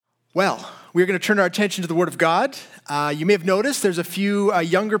Well, we're going to turn our attention to the Word of God. You may have noticed there's a few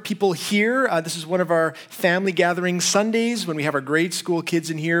younger people here. This is one of our family gathering Sundays when we have our grade school kids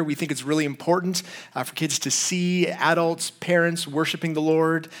in here. We think it's really important for kids to see adults, parents worshiping the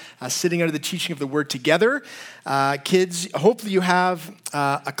Lord, sitting under the teaching of the Word together. Kids, hopefully you have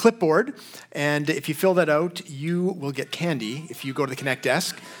a clipboard, and if you fill that out, you will get candy if you go to the Connect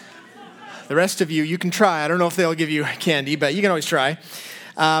desk. The rest of you, you can try. I don't know if they'll give you candy, but you can always try.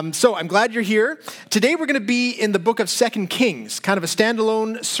 So I'm glad you're here. Today we're going to be in the book of 2 Kings, kind of a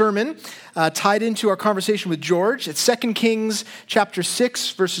standalone sermon tied into our conversation with George. It's 2 Kings chapter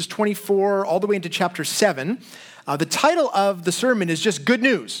 6, verses 24 all the way into chapter 7. The title of the sermon is just Good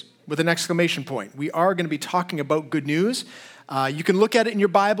News with an exclamation point. We are going to be talking about good news. You can look at it in your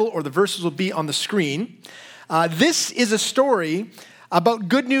Bible or the verses will be on the screen. This is a story about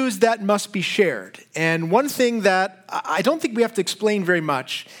good news that must be shared. And one thing that I don't think we have to explain very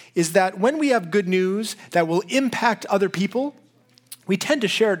much is that when we have good news that will impact other people, we tend to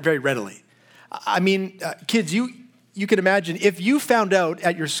share it very readily. I mean, kids, you can imagine if you found out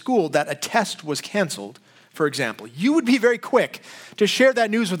at your school that a test was canceled, for example, you would be very quick to share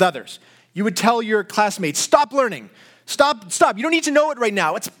that news with others. You would tell your classmates, stop learning. Stop. You don't need to know it right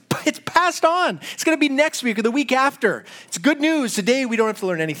now. It's passed on. It's going to be next week or the week after. It's good news. Today, we don't have to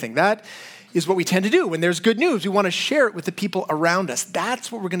learn anything. That is what we tend to do. When there's good news, we want to share it with the people around us.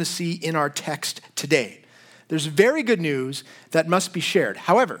 That's what we're going to see in our text today. There's very good news that must be shared.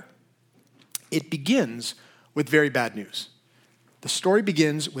 However, it begins with very bad news. The story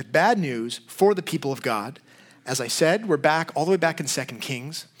begins with bad news for the people of God. As I said, we're back all the way back in 2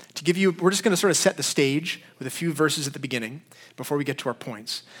 Kings. We're just going to sort of set the stage with a few verses at the beginning before we get to our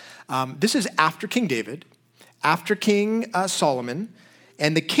points. This is after King David, after King Solomon,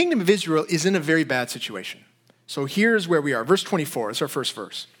 and the kingdom of Israel is in a very bad situation. So here's where we are. Verse 24 is our first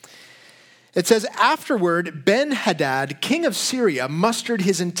verse. It says, afterward, Ben-Hadad, king of Syria, mustered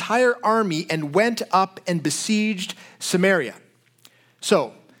his entire army and went up and besieged Samaria.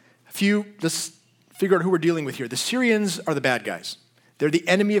 So, let's figure out who we're dealing with here. The Syrians are the bad guys. They're the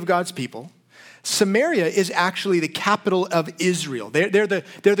enemy of God's people. Samaria is actually the capital of Israel. They're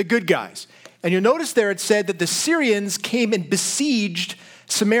the good guys. And you'll notice there it said that the Syrians came and besieged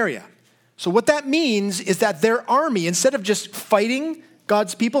Samaria. So what that means is that their army, instead of just fighting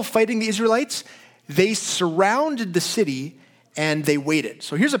God's people, fighting the Israelites, they surrounded the city and they waited.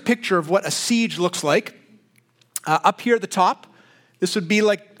 So here's a picture of what a siege looks like. Up here at the top, this would be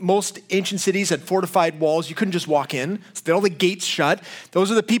like most ancient cities had fortified walls. You couldn't just walk in. So they had all the gates shut.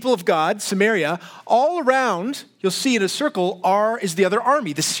 Those are the people of God, Samaria. All around, you'll see in a circle, is the other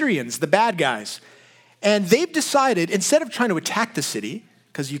army, the Syrians, the bad guys. And they've decided, instead of trying to attack the city,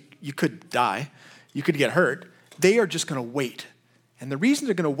 because you could die, you could get hurt, they are just going to wait. And the reason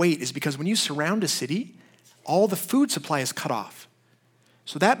they're going to wait is because when you surround a city, all the food supply is cut off.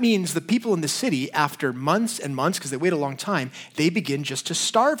 So that means the people in the city, after months and months, because they wait a long time, they begin just to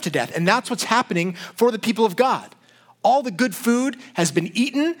starve to death. And that's what's happening for the people of God. All the good food has been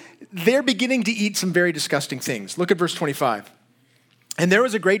eaten. They're beginning to eat some very disgusting things. Look at verse 25. And there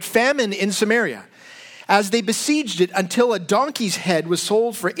was a great famine in Samaria, as they besieged it until a donkey's head was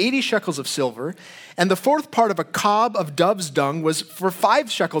sold for 80 shekels of silver, and the fourth part of a cob of dove's dung was for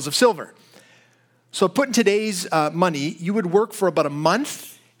 5 shekels of silver. So put in today's money, you would work for about a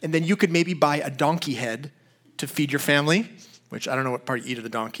month, and then you could maybe buy a donkey head to feed your family, which I don't know what part you eat of the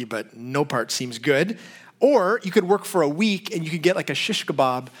donkey, but no part seems good. Or you could work for a week, and you could get like a shish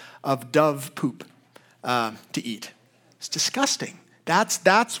kebab of dove poop to eat. It's disgusting.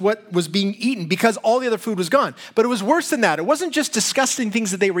 That's what was being eaten because all the other food was gone. But it was worse than that. It wasn't just disgusting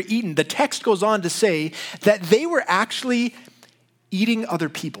things that they were eating. The text goes on to say that they were actually eating other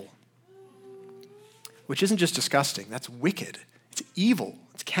people, which isn't just disgusting, that's wicked. It's evil,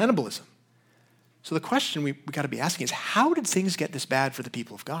 it's cannibalism. So the question we got to be asking is, how did things get this bad for the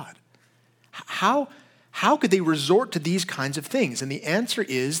people of God? How could they resort to these kinds of things? And the answer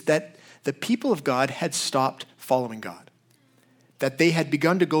is that the people of God had stopped following God, that they had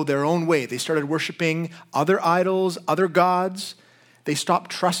begun to go their own way. They started worshiping other idols, other gods. They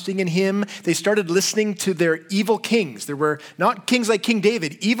stopped trusting in him. They started listening to their evil kings. There were not kings like King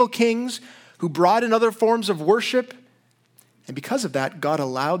David, evil kings who brought in other forms of worship. And because of that, God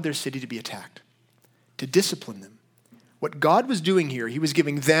allowed their city to be attacked, to discipline them. What God was doing here, he was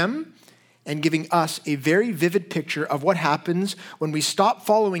giving them and giving us a very vivid picture of what happens when we stop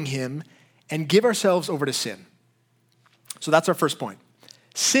following him and give ourselves over to sin. So that's our first point.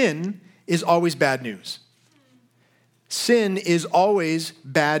 Sin is always bad news. Sin is always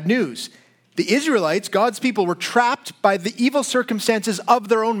bad news. The Israelites, God's people, were trapped by the evil circumstances of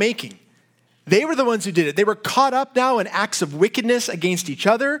their own making. They were the ones who did it. They were caught up now in acts of wickedness against each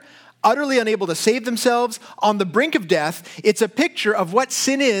other, utterly unable to save themselves, on the brink of death. It's a picture of what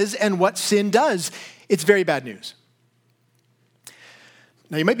sin is and what sin does. It's very bad news.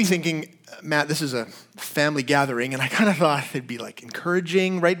 Now, you might be thinking, Matt, this is a family gathering, and I kind of thought it'd be like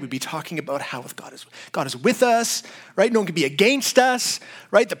encouraging, right? We'd be talking about how God is with us, right? No one can be against us,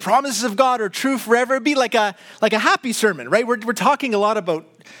 right? The promises of God are true forever. It'd be like a happy sermon, right? We're talking a lot about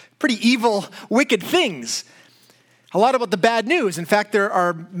pretty evil, wicked things. A lot about the bad news. In fact, there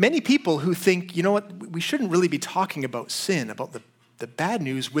are many people who think, you know what, we shouldn't really be talking about sin, about the bad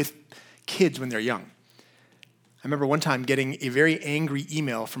news with kids when they're young. I remember one time getting a very angry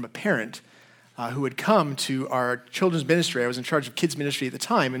email from a parent who had come to our children's ministry. I was in charge of kids ministry at the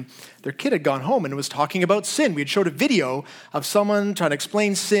time, and their kid had gone home and was talking about sin. We had showed a video of someone trying to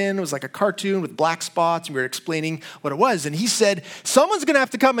explain sin. It was like a cartoon with black spots, and we were explaining what it was. And he said, someone's going to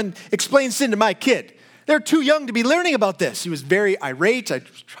have to come and explain sin to my kid. They're too young to be learning about this. He was very irate. I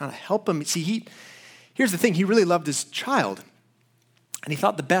was trying to help him. See, here's the thing. He really loved his child. And he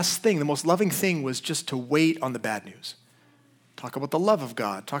thought the best thing, the most loving thing was just to wait on the bad news. Talk about the love of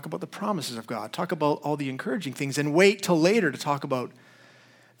God. Talk about the promises of God. Talk about all the encouraging things and wait till later to talk about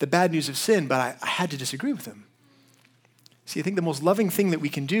the bad news of sin. But I had to disagree with him. See, I think the most loving thing that we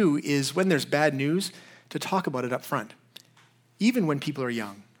can do is when there's bad news to talk about it up front, even when people are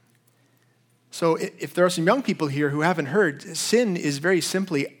young. So if there are some young people here who haven't heard, sin is very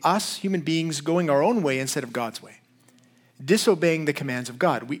simply us human beings going our own way instead of God's way. Disobeying the commands of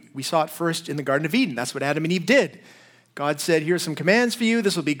God. We saw it first in the Garden of Eden. That's what Adam and Eve did. God said, here's some commands for you.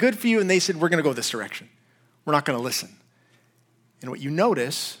 This will be good for you. And they said, we're going to go this direction. We're not going to listen. And what you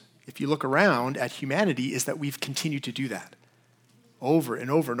notice, if you look around at humanity, is that we've continued to do that over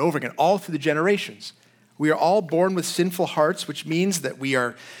and over and over again, all through the generations. We are all born with sinful hearts, which means that we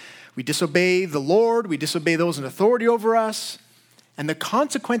disobey the Lord. We disobey those in authority over us. And the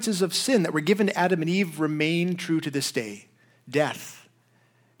consequences of sin that were given to Adam and Eve remain true to this day. Death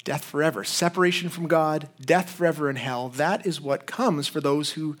forever, separation from God, death forever in hell. That is what comes for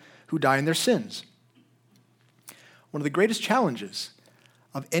those who die in their sins. One of the greatest challenges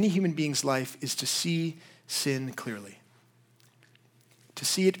of any human being's life is to see sin clearly, to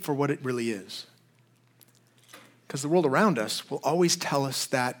see it for what it really is. Because the world around us will always tell us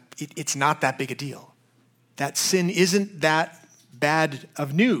that it's not that big a deal, that sin isn't that bad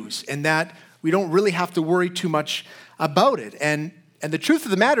of news, and that we don't really have to worry too much about it. And the truth of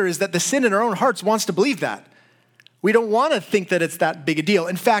the matter is that the sin in our own hearts wants to believe that. We don't want to think that it's that big a deal.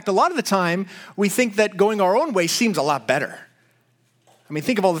 In fact, a lot of the time, we think that going our own way seems a lot better. I mean,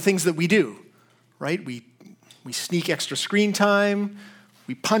 think of all the things that we do, right? We sneak extra screen time.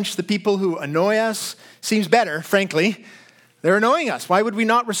 We punch the people who annoy us. Seems better, frankly. They're annoying us. Why would we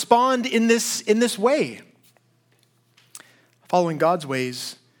not respond in this way? Following God's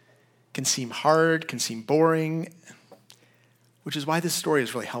ways can seem hard, can seem boring, which is why this story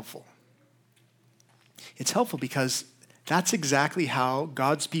is really helpful. It's helpful because that's exactly how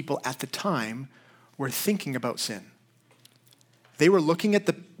God's people at the time were thinking about sin. They were looking at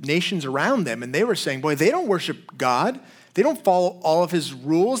the nations around them and they were saying, boy, they don't worship God. They don't follow all of his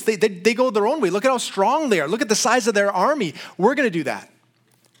rules. They go their own way. Look at how strong they are. Look at the size of their army. We're going to do that.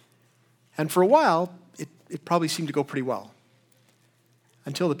 And for a while, it probably seemed to go pretty well.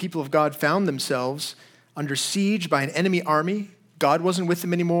 Until the people of God found themselves under siege by an enemy army. God wasn't with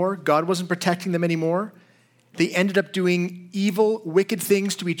them anymore. God wasn't protecting them anymore. They ended up doing evil, wicked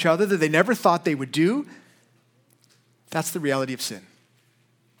things to each other that they never thought they would do. That's the reality of sin.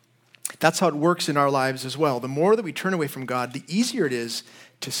 That's how it works in our lives as well. The more that we turn away from God, the easier it is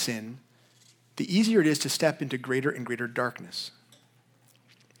to sin, the easier it is to step into greater and greater darkness.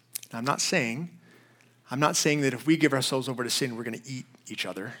 Now, I'm not saying that if we give ourselves over to sin, we're going to eat each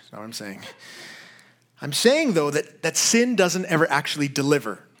other. That's not what I'm saying. I'm saying, though, that sin doesn't ever actually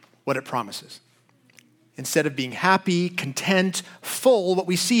deliver what it promises. Instead of being happy, content, full, what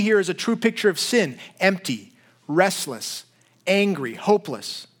we see here is a true picture of sin: empty, restless, angry,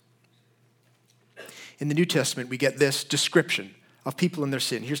 hopeless. In the New Testament, we get this description of people in their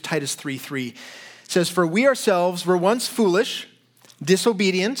sin. Here's Titus 3:3. It says, "For we ourselves were once foolish,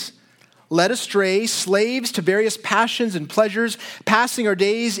 disobedient, led astray, slaves to various passions and pleasures, passing our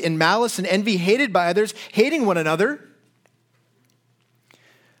days in malice and envy, hated by others, hating one another."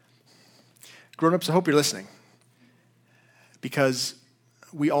 Grown-ups, I hope you're listening, because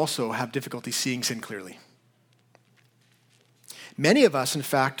we also have difficulty seeing sin clearly. Many of us, in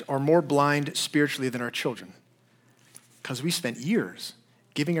fact, are more blind spiritually than our children, because we spent years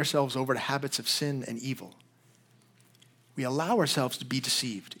giving ourselves over to habits of sin and evil. We allow ourselves to be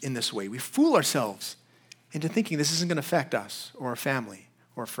deceived in this way. We fool ourselves into thinking this isn't going to affect us or our family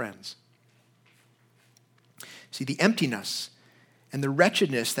or our friends. See, the emptiness and the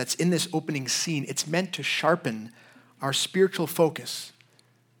wretchedness that's in this opening scene, it's meant to sharpen our spiritual focus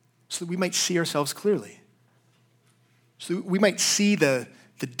so that we might see ourselves clearly. So that we might see the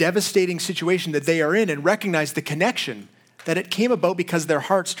devastating situation that they are in and recognize the connection that it came about because their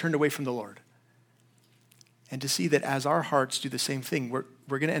hearts turned away from the Lord. And to see that as our hearts do the same thing, we're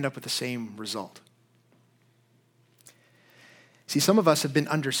going to end up with the same result. See, some of us have been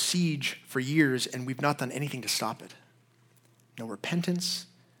under siege for years and we've not done anything to stop it. No repentance,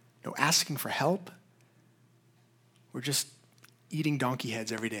 no asking for help. We're just eating donkey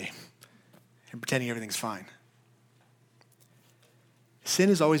heads every day and pretending everything's fine. Sin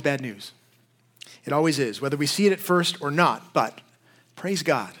is always bad news. It always is, whether we see it at first or not. But praise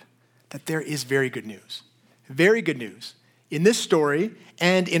God that there is very good news. Very good news in this story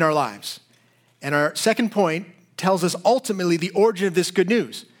and in our lives. And our second point tells us ultimately the origin of this good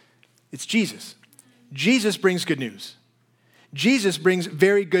news. It's Jesus. Jesus brings good news. Jesus brings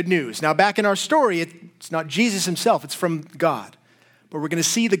very good news. Now, back in our story, it's not Jesus himself, it's from God. But we're going to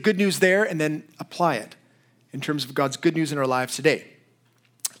see the good news there and then apply it in terms of God's good news in our lives today.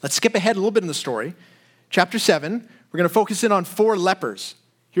 Let's skip ahead a little bit in the story. Chapter 7, we're going to focus in on 4 lepers.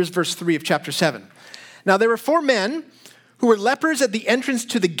 Here's verse 3 of chapter 7. Now, there were 4 men who were lepers at the entrance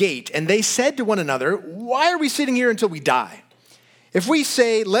to the gate, and they said to one another, "Why are we sitting here until we die? If we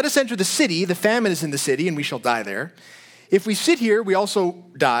say, 'Let us enter the city,' the famine is in the city, and we shall die there. If we sit here, we also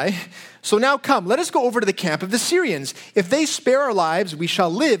die. So now come, let us go over to the camp of the Syrians. If they spare our lives, we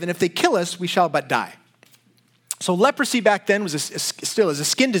shall live, and if they kill us, we shall but die." So leprosy back then was still a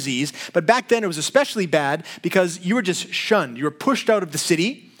skin disease, but back then it was especially bad because you were just shunned. You were pushed out of the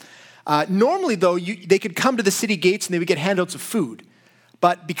city. Normally, though, they could come to the city gates and they would get handouts of food.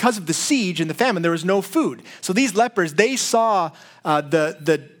 But because of the siege and the famine, there was no food. So these lepers, they saw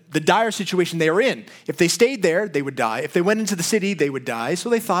the dire situation they were in. If they stayed there, they would die. If they went into the city, they would die. So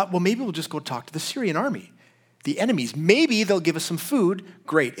they thought, well, maybe we'll just go talk to the Syrian army, the enemies. Maybe they'll give us some food.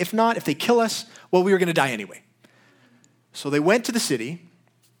 Great. If not, if they kill us, well, we were going to die anyway. So they went to the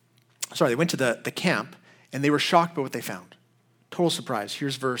camp, and they were shocked by what they found. Total surprise.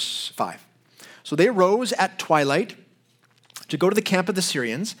 Here's verse 5. So they arose at twilight to go to the camp of the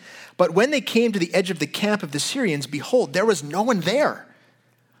Syrians, but when they came to the edge of the camp of the Syrians, behold, there was no one there.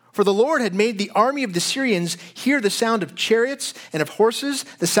 For the Lord had made the army of the Syrians hear the sound of chariots and of horses,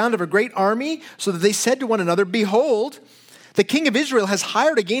 the sound of a great army, so that they said to one another, "Behold, the king of Israel has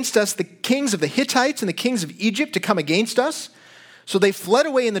hired against us the kings of the Hittites and the kings of Egypt to come against us." So they fled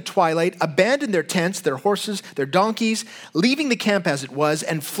away in the twilight, abandoned their tents, their horses, their donkeys, leaving the camp as it was,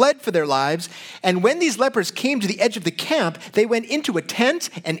 and fled for their lives. And when these lepers came to the edge of the camp, they went into a tent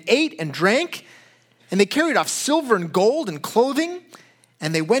and ate and drank, and they carried off silver and gold and clothing,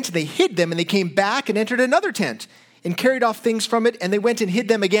 and they went and they hid them, and they came back and entered another tent and carried off things from it, and they went and hid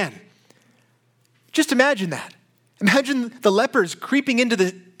them again. Just imagine that. Imagine the lepers creeping into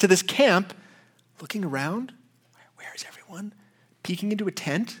this camp, looking around. Where is everyone? Peeking into a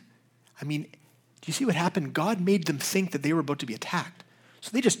tent. I mean, do you see what happened? God made them think that they were about to be attacked. So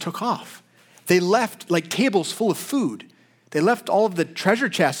they just took off. They left like tables full of food. They left all of the treasure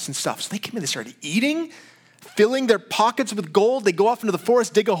chests and stuff. So they came in, they started eating, filling their pockets with gold. They go off into the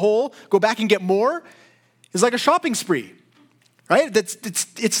forest, dig a hole, go back and get more. It's like a shopping spree, right?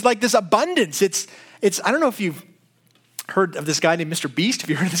 It's like this abundance. It's I don't know if you've heard of this guy named Mr. Beast. Have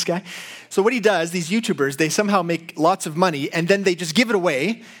you heard of this guy? So what he does, these YouTubers, they somehow make lots of money and then they just give it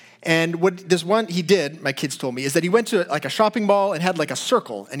away. And what this one he did, my kids told me, is that he went to like a shopping mall and had like a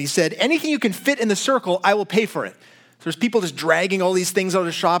circle. And he said, anything you can fit in the circle, I will pay for it. So there's people just dragging all these things out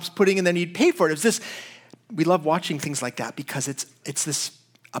of shops, putting, and then he'd pay for it. It's this, we love watching things like that because it's this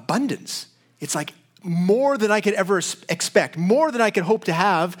abundance. It's like more than I could ever expect, more than I could hope to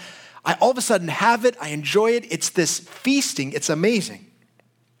have. I all of a sudden have it. I enjoy it. It's this feasting. It's amazing.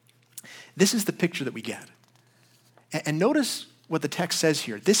 This is the picture that we get. And notice what the text says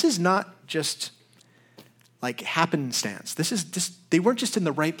here. This is not just like happenstance. They weren't just in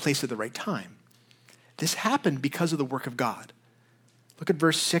the right place at the right time. This happened because of the work of God. Look at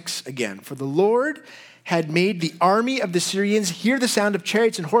verse 6 again. For the Lord had made the army of the Syrians hear the sound of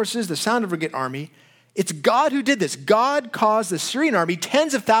chariots and horses, the sound of a great army. It's God who did this. God caused the Syrian army,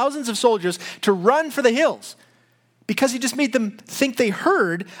 tens of thousands of soldiers, to run for the hills because he just made them think they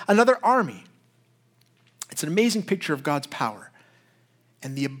heard another army. It's an amazing picture of God's power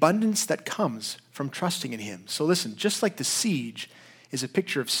and the abundance that comes from trusting in him. So listen, just like the siege is a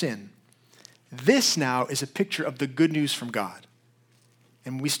picture of sin. This now is a picture of the good news from God.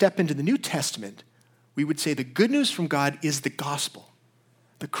 And when we step into the New Testament, we would say the good news from God is the gospel,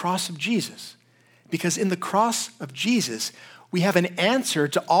 the cross of Jesus. Because in the cross of Jesus, we have an answer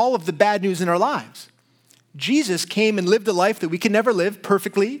to all of the bad news in our lives. Jesus came and lived a life that we can never live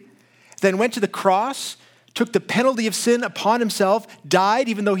perfectly, then went to the cross, took the penalty of sin upon himself, died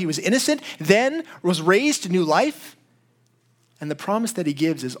even though he was innocent, then was raised to new life. And the promise that he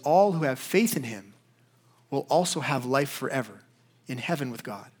gives is all who have faith in him will also have life forever in heaven with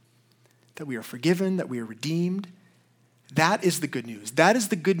God. That we are forgiven, that we are redeemed. That is the good news. That is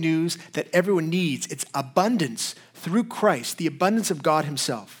the good news that everyone needs. It's abundance through Christ, the abundance of God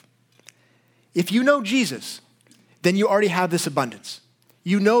himself. If you know Jesus, then you already have this abundance.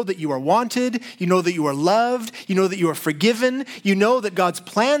 You know that you are wanted. You know that you are loved. You know that you are forgiven. You know that God's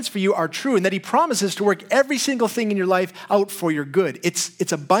plans for you are true and that he promises to work every single thing in your life out for your good.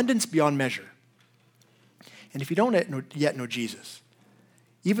 It's abundance beyond measure. And if you don't yet know Jesus,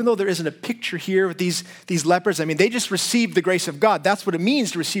 even though there isn't a picture here with these lepers, they just received the grace of God. That's what it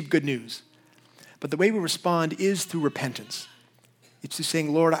means to receive good news. But the way we respond is through repentance. It's through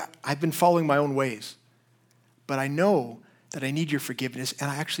saying, Lord, I've been following my own ways, but I know that I need your forgiveness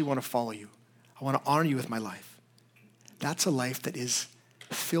and I actually want to follow you. I want to honor you with my life. That's a life that is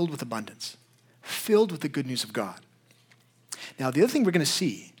filled with abundance, filled with the good news of God. Now, the other thing we're going to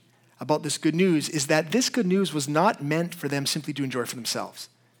see about this good news is that this good news was not meant for them simply to enjoy for themselves.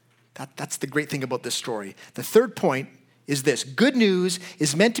 That's the great thing about this story. The third point is this: good news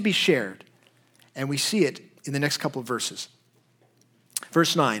is meant to be shared, and we see it in the next couple of verses.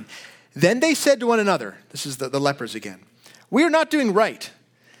 Verse 9, then they said to one another, this is the lepers again, we are not doing right.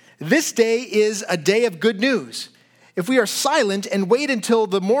 This day is a day of good news. If we are silent and wait until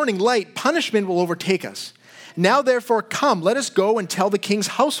the morning light, punishment will overtake us. Now therefore come, let us go and tell the king's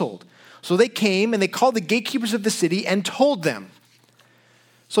household. So they came and they called the gatekeepers of the city and told them.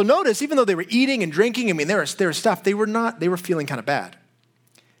 So notice, even though they were eating and drinking, there was stuff, they were feeling kind of bad.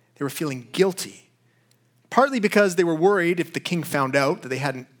 They were feeling guilty. Partly because they were worried if the king found out that they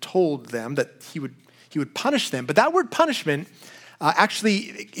hadn't told them that he would punish them. But that word punishment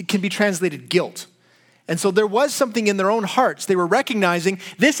actually it can be translated guilt. And so there was something in their own hearts. They were recognizing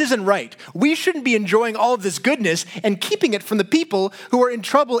this isn't right. We shouldn't be enjoying all of this goodness and keeping it from the people who are in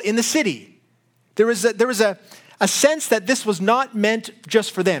trouble in the city. There was a sense that this was not meant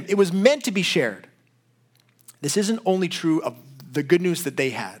just for them. It was meant to be shared. This isn't only true of the good news that they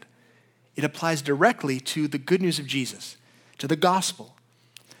had. It applies directly to the good news of Jesus, to the gospel.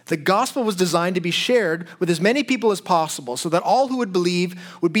 The gospel was designed to be shared with as many people as possible so that all who would believe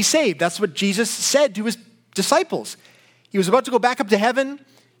would be saved. That's what Jesus said to his disciples. He was about to go back up to heaven.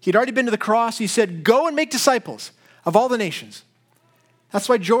 He'd already been to the cross. He said, go and make disciples of all the nations. That's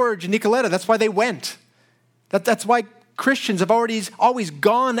why George and Nicoletta, that's why they went. That's why Christians have always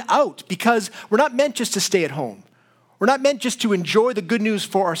gone out, because we're not meant just to stay at home. We're not meant just to enjoy the good news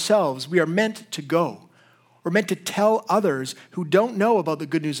for ourselves. We are meant to go. We're meant to tell others who don't know about the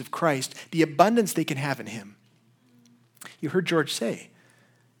good news of Christ the abundance they can have in him. You heard George say,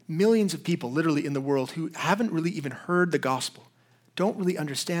 millions of people literally in the world who haven't really even heard the gospel, don't really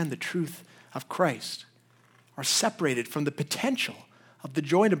understand the truth of Christ, are separated from the potential of the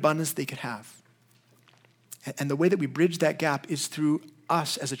joy and abundance they could have. And the way that we bridge that gap is through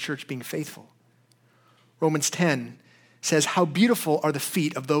us as a church being faithful. Romans 10 says, how beautiful are the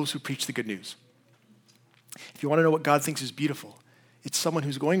feet of those who preach the good news. If you want to know what God thinks is beautiful, it's someone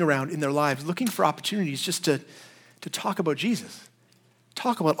who's going around in their lives looking for opportunities just to talk about Jesus,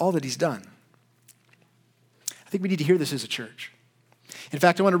 talk about all that he's done. I think we need to hear this as a church. In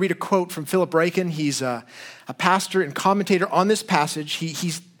fact, I want to read a quote from Philip Ryken. He's a pastor and commentator on this passage.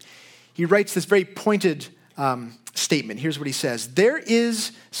 He writes this very pointed statement. Here's what he says. There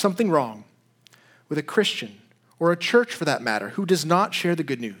is something wrong with a Christian, or a church for that matter, who does not share the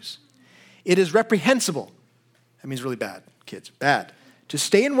good news. It is reprehensible. That means really bad, kids, bad. To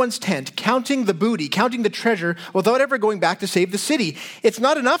stay in one's tent, counting the booty, counting the treasure, without ever going back to save the city. It's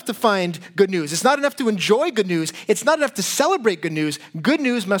not enough to find good news. It's not enough to enjoy good news. It's not enough to celebrate good news. Good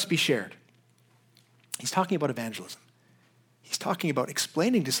news must be shared. He's talking about evangelism. He's talking about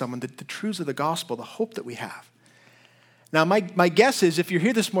explaining to someone the truths of the gospel, the hope that we have. Now, my guess is if you're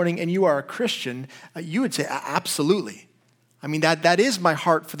here this morning and you are a Christian, you would say, absolutely. That is my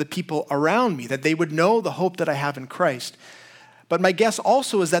heart for the people around me, that they would know the hope that I have in Christ. But my guess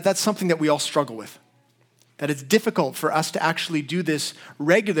also is that that's something that we all struggle with, that it's difficult for us to actually do this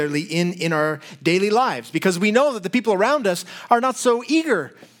regularly in our daily lives, because we know that the people around us are not so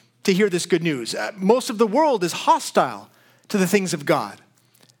eager to hear this good news. Most of the world is hostile to the things of God.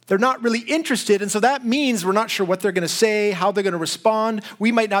 They're not really interested, and so that means we're not sure what they're going to say, how they're going to respond.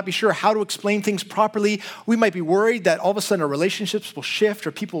 We might not be sure how to explain things properly. We might be worried that all of a sudden our relationships will shift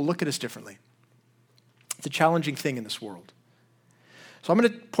or people will look at us differently. It's a challenging thing in this world. So I'm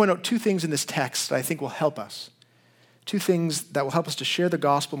going to point out two things in this text that I think will help us. Two things that will help us to share the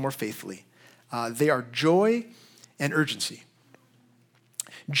gospel more faithfully. They are joy and urgency.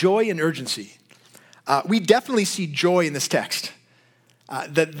 Joy and urgency. We definitely see joy in this text.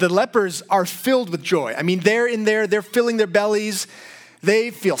 The lepers are filled with joy. I mean, they're in there, they're filling their bellies.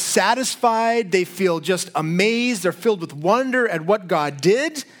 They feel satisfied. They feel just amazed. They're filled with wonder at what God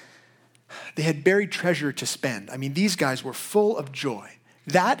did. They had buried treasure to spend. I mean, these guys were full of joy.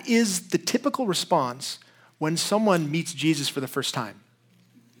 That is the typical response when someone meets Jesus for the first time.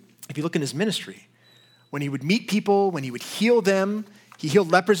 If you look in his ministry, when he would meet people, when he would heal them, he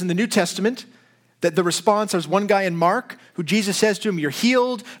healed lepers in the New Testament. That the response, there's one guy in Mark who Jesus says to him, you're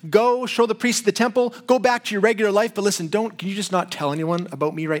healed, go, show the priest at the temple, go back to your regular life, but listen, can you just not tell anyone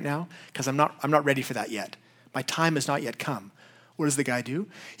about me right now? Because I'm not ready for that yet. My time has not yet come. What does the guy do?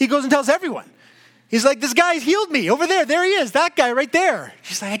 He goes and tells everyone. He's like, this guy's healed me over there. There he is, that guy right there.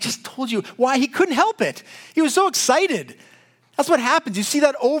 She's like, I just told you. Why? He couldn't help it. He was so excited. That's what happens. You see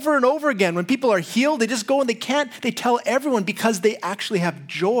that over and over again. When people are healed, they just go and they tell everyone because they actually have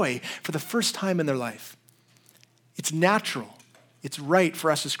joy for the first time in their life. It's natural. It's right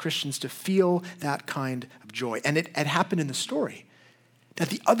for us as Christians to feel that kind of joy. And it happened in the story that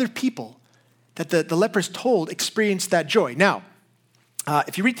the other people that the lepers told experienced that joy. Now,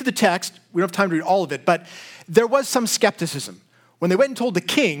 if you read through the text, we don't have time to read all of it, but there was some skepticism. When they went and told the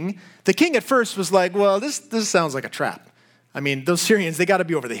king at first was like, well, this sounds like a trap. I mean, those Syrians, they got to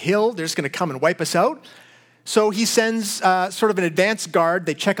be over the hill. They're just going to come and wipe us out. So he sends sort of an advance guard.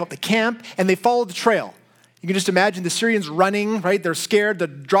 They check out the camp, and they follow the trail. You can just imagine the Syrians running, right? They're scared. They're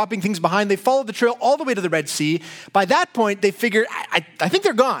dropping things behind. They follow the trail all the way to the Red Sea. By that point, they figure, I think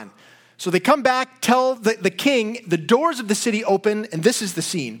they're gone. So they come back, tell the king, the doors of the city open, and this is the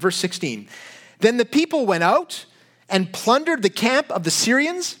scene, verse 16. Then the people went out and plundered the camp of the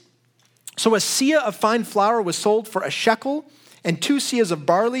Syrians. So a seah of fine flour was sold for a shekel, and 2 seahs of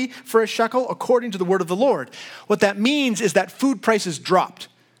barley for a shekel, according to the word of the Lord. What that means is that food prices dropped.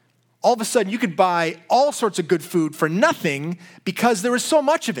 All of a sudden, you could buy all sorts of good food for nothing because there was so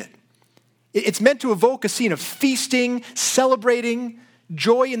much of it. It's meant to evoke a scene of feasting, celebrating,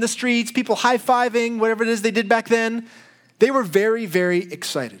 joy in the streets, people high-fiving, whatever it is they did back then. They were very, very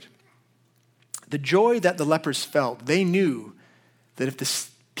excited. The joy that the lepers felt, they knew that if the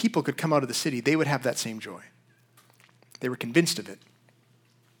people could come out of the city, they would have that same joy. They were convinced of it.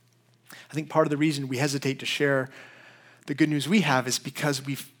 I think part of the reason we hesitate to share the good news we have is because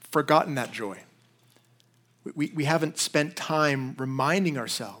we've forgotten that joy. We haven't spent time reminding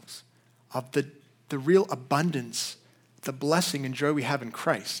ourselves of the real abundance, the blessing and joy we have in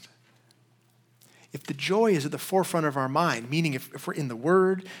Christ. If the joy is at the forefront of our mind, meaning if we're in the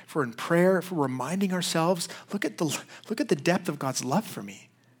Word, if we're in prayer, if we're reminding ourselves, look at the depth of God's love for me.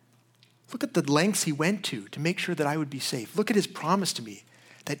 Look at the lengths he went to make sure that I would be safe. Look at his promise to me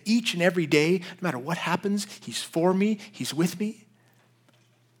that each and every day, no matter what happens, he's for me, he's with me.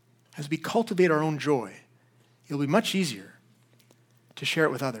 As we cultivate our own joy, it'll be much easier to share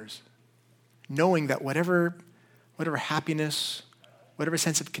it with others, knowing that whatever happiness, whatever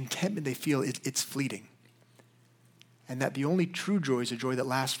sense of contentment they feel, it's fleeting. And that the only true joy is a joy that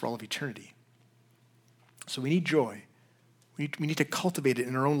lasts for all of eternity. So we need joy. We need to cultivate it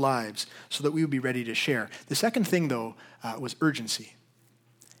in our own lives so that we would be ready to share. The second thing, though, was urgency.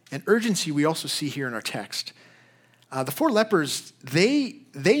 And urgency we also see here in our text. The 4 lepers, they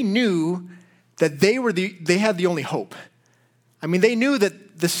knew that they had the only hope. I mean, they knew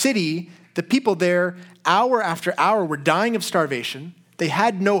that the city, the people there, hour after hour were dying of starvation. They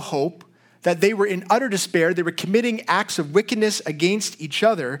had no hope, that they were in utter despair. They were committing acts of wickedness against each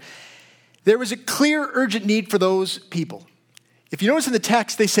other. There was a clear, urgent need for those people. If you notice in the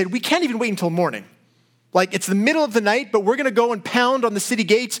text, they said, we can't even wait until morning. Like, it's the middle of the night, but we're going to go and pound on the city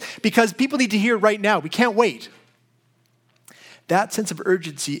gates because people need to hear right now. We can't wait. That sense of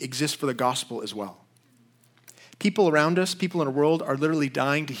urgency exists for the gospel as well. People around us, people in our world, are literally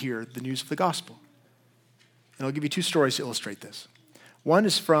dying to hear the news of the gospel. And I'll give you 2 stories to illustrate this. One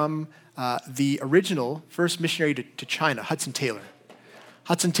is from the original first missionary to China, Hudson Taylor.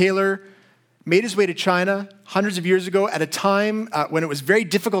 Hudson Taylor made his way to China hundreds of years ago at a time when it was very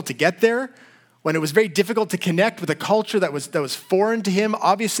difficult to get there, when it was very difficult to connect with a culture that was foreign to him.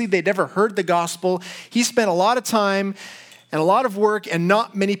 Obviously, they'd never heard the gospel. He spent a lot of time and a lot of work, and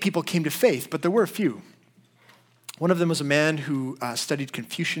not many people came to faith, but there were a few. One of them was a man who studied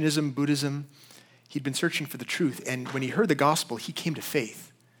Confucianism, Buddhism. He'd been searching for the truth, and when he heard the gospel, he came to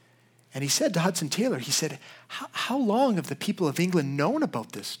faith. And he said to Hudson Taylor, he said, how long have the people of England known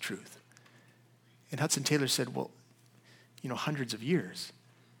about this truth? And Hudson Taylor said, well, hundreds of years.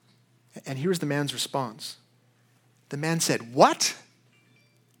 And here's the man's response. The man said, what?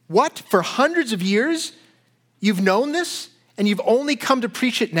 What? For hundreds of years you've known this and you've only come to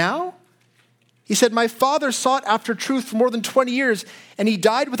preach it now? He said, my father sought after truth for more than 20 years and he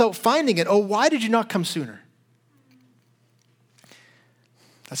died without finding it. Oh, why did you not come sooner?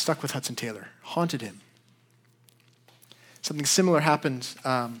 That stuck with Hudson Taylor, haunted him. Something similar happened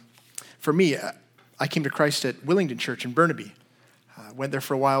for me. I came to Christ at Willingdon Church in Burnaby. Went there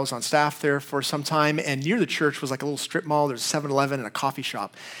for a while, was on staff there for some time, and near the church was like a little strip mall. There's a 7-Eleven and a coffee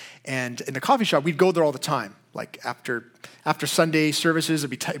shop. And in the coffee shop, we'd go there all the time. Like after Sunday services,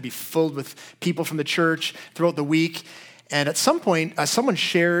 it'd be filled with people from the church throughout the week. And at some point, someone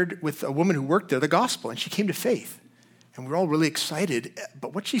shared with a woman who worked there the gospel, and she came to faith. And we were all really excited.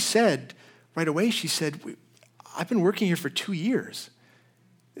 But what she said right away, she said, I've been working here for 2 years.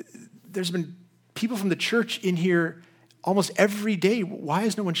 There's been people from the church in here almost every day. Why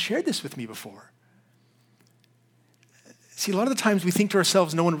has no one shared this with me before? See, a lot of the times we think to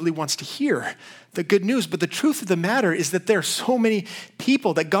ourselves, no one really wants to hear the good news, but the truth of the matter is that there are so many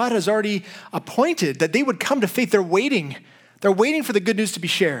people that God has already appointed that they would come to faith. They're waiting. They're waiting for the good news to be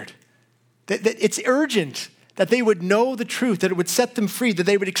shared. That it's urgent that they would know the truth, that it would set them free, that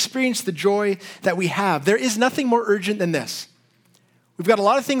they would experience the joy that we have. There is nothing more urgent than this. We've got a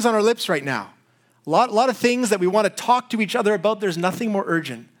lot of things on our lips right now. A lot of things that we want to talk to each other about. There's nothing more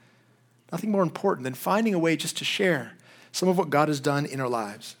urgent, nothing more important than finding a way just to share some of what God has done in our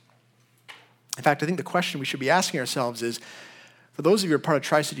lives. In fact, I think the question we should be asking ourselves is, for those of you who are part of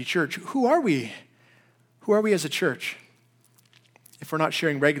Tri-City Church, who are we? Who are we as a church if we're not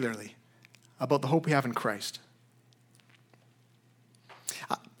sharing regularly about the hope we have in Christ?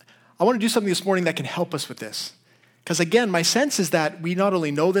 I want to do something this morning that can help us with this. Because again, my sense is that we not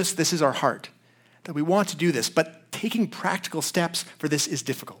only know this is our heart, that we want to do this, but taking practical steps for this is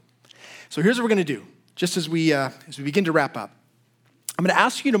difficult. So here's what we're going to do, just as we begin to wrap up. I'm going to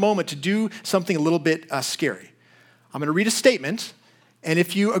ask you in a moment to do something a little bit scary. I'm going to read a statement, and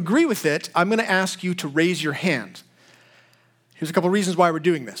if you agree with it, I'm going to ask you to raise your hand. Here's a couple of reasons why we're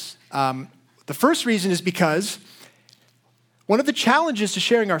doing this. The first reason is because one of the challenges to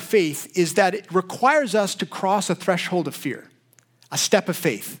sharing our faith is that it requires us to cross a threshold of fear, a step of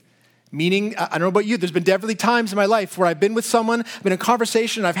faith. Meaning, I don't know about you, there's been definitely times in my life where I've been with someone, I've been in a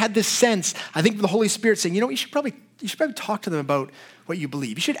conversation, and I've had this sense, I think, from the Holy Spirit saying, you should probably talk to them about what you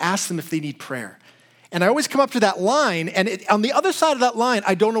believe. You should ask them if they need prayer. And I always come up to that line, and on the other side of that line,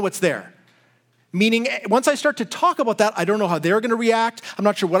 I don't know what's there. Meaning, once I start to talk about that, I don't know how they're going to react. I'm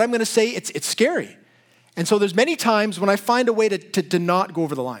not sure what I'm going to say. It's scary. And so there's many times when I find a way to not go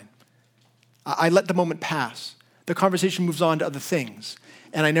over the line. I let the moment pass. The conversation moves on to other things.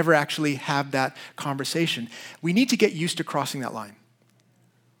 And I never actually have that conversation. We need to get used to crossing that line.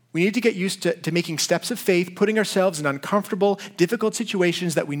 We need to get used to making steps of faith, putting ourselves in uncomfortable, difficult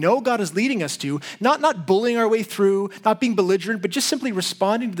situations that we know God is leading us to, not bullying our way through, not being belligerent, but just simply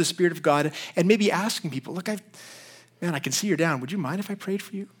responding to the Spirit of God and maybe asking people, look, I can see you're down. Would you mind if I prayed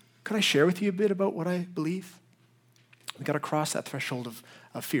for you? Could I share with you a bit about what I believe? We've got to cross that threshold of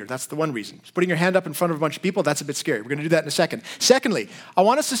fear. That's the one reason. Just putting your hand up in front of a bunch of people, that's a bit scary. We're going to do that in a second. Secondly, I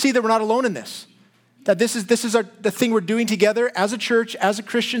want us to see that we're not alone in this. That this is the thing we're doing together as a church, as a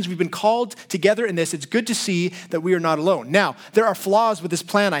Christians. We've been called together in this. It's good to see that we are not alone. Now, there are flaws with this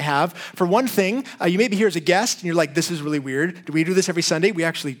plan I have. For one thing, you may be here as a guest, and you're like, this is really weird. Do we do this every Sunday? We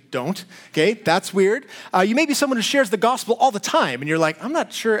actually don't. Okay, that's weird. You may be someone who shares the gospel all the time, and you're like, I'm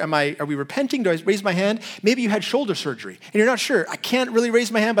not sure, are we repenting? Do I raise my hand? Maybe you had shoulder surgery, and you're not sure. I can't really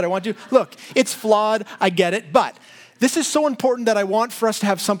raise my hand, but I want to. Look, it's flawed. I get it. But this is so important that I want for us to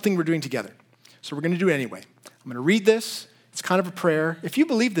have something we're doing together. So we're going to do it anyway. I'm going to read this. It's kind of a prayer. If you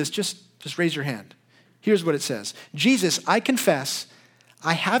believe this, just raise your hand. Here's what it says. Jesus, I confess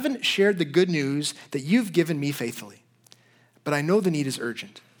I haven't shared the good news that you've given me faithfully, but I know the need is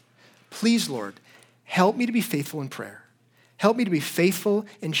urgent. Please, Lord, help me to be faithful in prayer. Help me to be faithful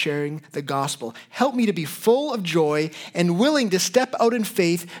in sharing the gospel. Help me to be full of joy and willing to step out in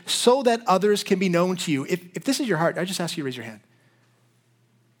faith so that others can be known to you. If this is your heart, I just ask you to raise your hand.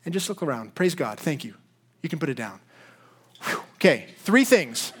 And just look around. Praise God. Thank you. You can put it down. Whew. Okay, 3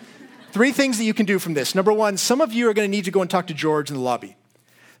 things. 3 things that you can do from this. Number 1, some of you are going to need to go and talk to George in the lobby.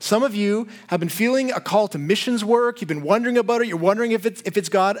 Some of you have been feeling a call to missions work. You've been wondering about it. You're wondering if it's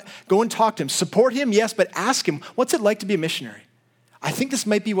God. Go and talk to him. Support him, yes, but ask him, what's it like to be a missionary? I think this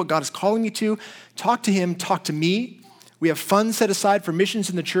might be what God is calling you to. Talk to him, talk to me. We have funds set aside for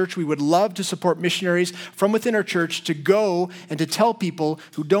missions in the church. We would love to support missionaries from within our church to go and to tell people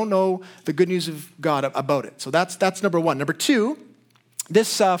who don't know the good news of God about it. So that's number one. Number two,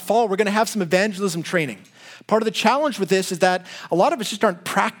 this fall, we're going to have some evangelism training. Part of the challenge with this is that a lot of us just aren't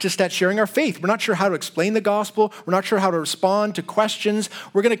practiced at sharing our faith. We're not sure how to explain the gospel. We're not sure how to respond to questions.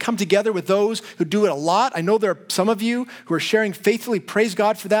 We're going to come together with those who do it a lot. I know there are some of you who are sharing faithfully. Praise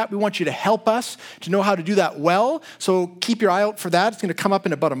God for that. We want you to help us to know how to do that well. So keep your eye out for that. It's going to come up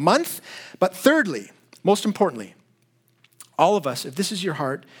in about a month. But thirdly, most importantly, all of us, if this is your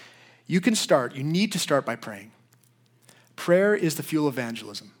heart, you need to start by praying. Prayer is the fuel of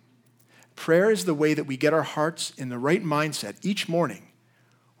evangelism. Prayer is the way that we get our hearts in the right mindset each morning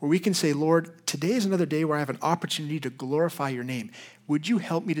where we can say, Lord, today is another day where I have an opportunity to glorify your name. Would you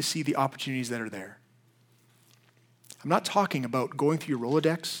help me to see the opportunities that are there? I'm not talking about going through your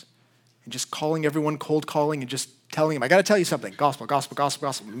Rolodex and just calling everyone, cold calling and just telling them, I got to tell you something, gospel, gospel, gospel,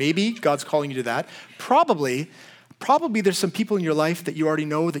 gospel. Maybe God's calling you to that. Probably there's some people in your life that you already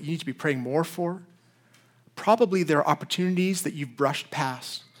know that you need to be praying more for. Probably there are opportunities that you've brushed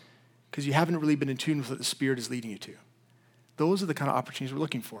past because you haven't really been in tune with what the Spirit is leading you to. Those are the kind of opportunities we're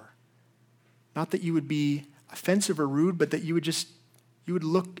looking for. Not that you would be offensive or rude, but that you would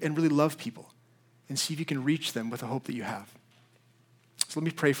look and really love people and see if you can reach them with the hope that you have. So let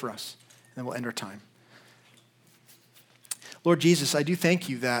me pray for us, and then we'll end our time. Lord Jesus, I do thank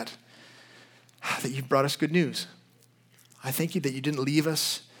you that you've brought us good news. I thank you that you didn't leave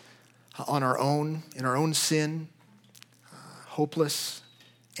us on our own, in our own sin, hopeless,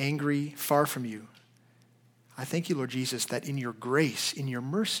 angry, far from you. I thank you, Lord Jesus, that in your grace, in your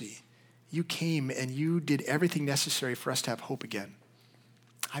mercy, you came and you did everything necessary for us to have hope again.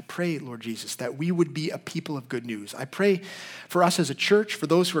 I pray, Lord Jesus, that we would be a people of good news. I pray for us as a church, for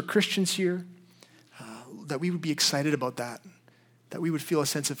those who are Christians here, that we would be excited about that we would feel a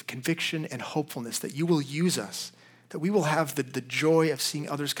sense of conviction and hopefulness, that you will use us, that we will have the joy of seeing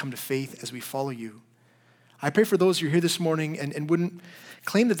others come to faith as we follow you. I pray for those who are here this morning and wouldn't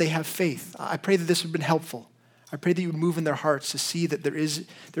claim that they have faith. I pray that this would have been helpful. I pray that you would move in their hearts to see that there is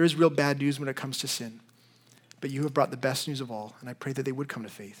real bad news when it comes to sin. But you have brought the best news of all, and I pray that they would come to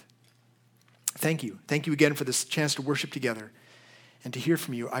faith. Thank you. Thank you again for this chance to worship together and to hear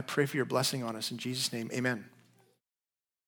from you. I pray for your blessing on us. In Jesus' name, amen.